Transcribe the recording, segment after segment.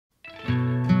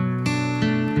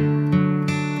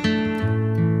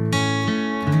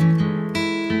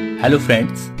Hello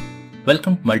friends,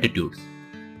 welcome to Multitudes,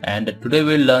 and today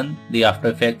we'll learn the After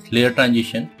Effects layer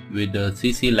transition with the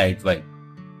CC Light Wipe.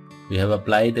 We have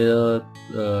applied a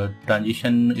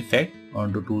transition effect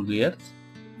onto two layers,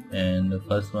 and the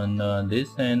first one this,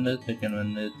 and the second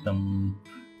one is some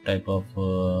type of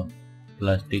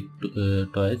plastic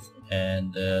toys.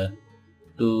 And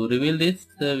to reveal this,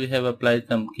 we have applied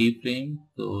some keyframe,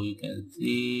 so you can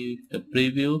see the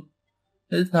preview.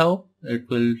 This is how it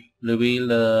will reveal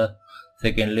the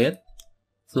second layer.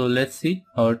 So let's see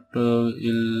how it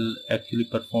will actually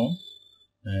perform.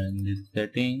 And this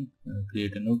setting,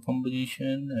 create a new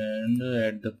composition and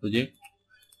add the project,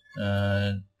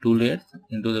 two layers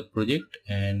into the project,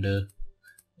 and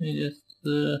just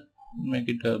make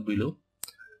it below.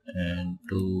 And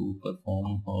to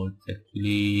perform how it's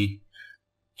actually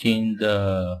change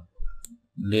the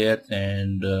layers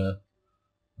and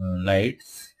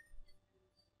lights.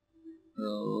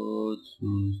 So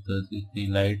choose the CC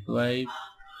Light Wipe,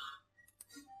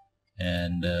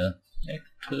 and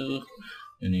next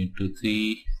you need to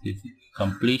see CC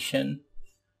completion,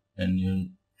 and you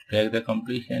drag the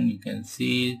completion. You can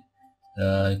see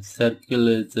circle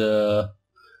is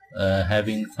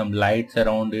having some lights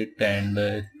around it and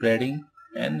spreading,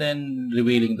 and then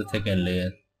revealing the second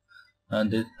layer.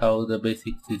 And this is how the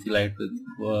basic CC light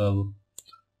will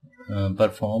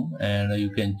perform. And you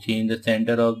can change the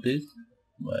center of this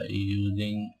by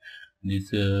using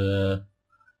this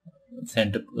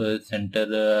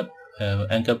center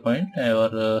anchor point,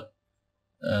 or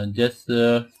just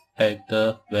type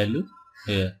the value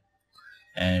here.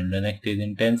 And the next is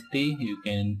intensity. You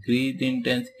can increase the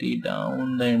intensity,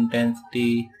 down the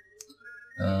intensity,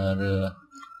 or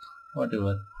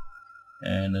whatever.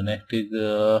 And the next is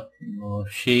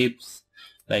shapes,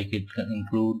 like it can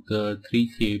include the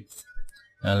three shapes,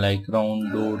 like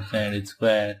round, doors and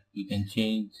square. You can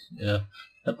change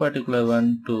a particular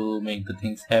one to make the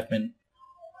things happen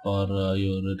for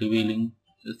your revealing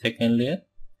the second layer.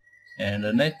 And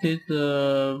the next is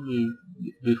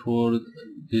before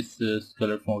this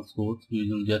color font source,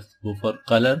 we will just go for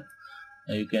color.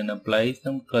 You can apply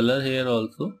some color here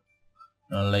also,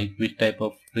 like which type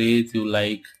of phrase you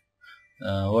like,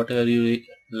 whatever you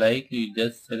like, you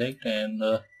just select, and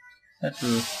that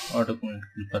will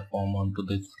automatically perform onto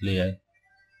this layer.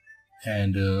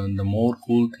 And the more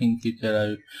cool thing feature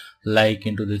I like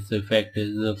into this effect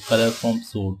is the color from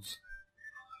source.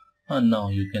 And now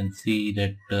you can see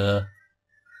that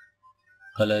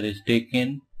color is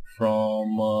taken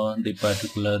from the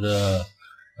particular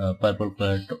purple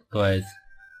color twice.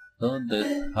 So this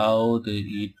is how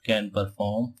it can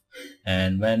perform.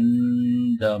 And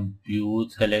when you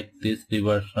select this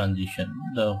reverse transition,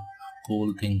 the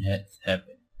cool thing has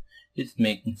happened. It's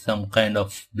making some kind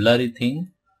of blurry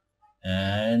thing,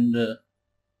 and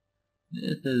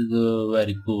this is a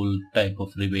very cool type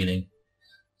of revealing.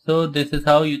 So this is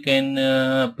how you can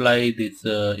apply this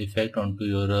effect onto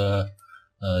your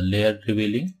layer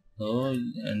revealing. So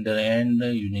in the end,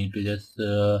 you need to just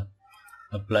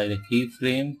apply the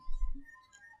keyframe,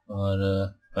 or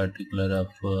a particular of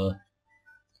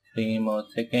frame or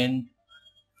second,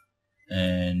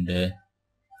 and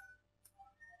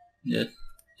just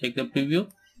check the preview,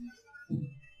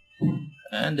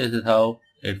 and this is how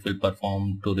it will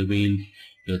perform to reveal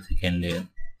your second layer.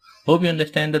 Hope you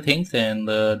understand the things, and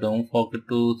don't forget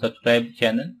to subscribe the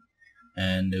channel,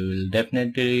 and we will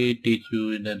definitely teach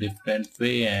you in a different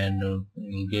way, and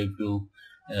we'll give you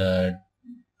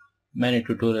many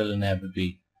tutorials in every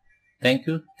week. Thank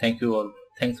you all.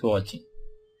 Thanks for watching.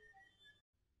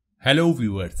 Hello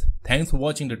viewers, thanks for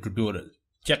watching the tutorial.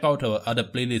 Check out our other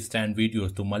playlists and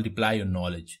videos to multiply your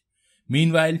knowledge.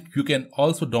 Meanwhile, you can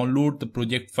also download the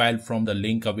project file from the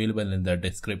link available in the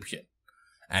description.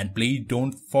 And please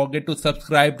don't forget to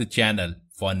subscribe the channel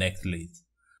for next release.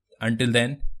 Until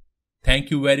then, thank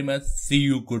you very much. See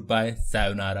you. Goodbye.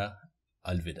 Sayonara.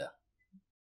 Alvida.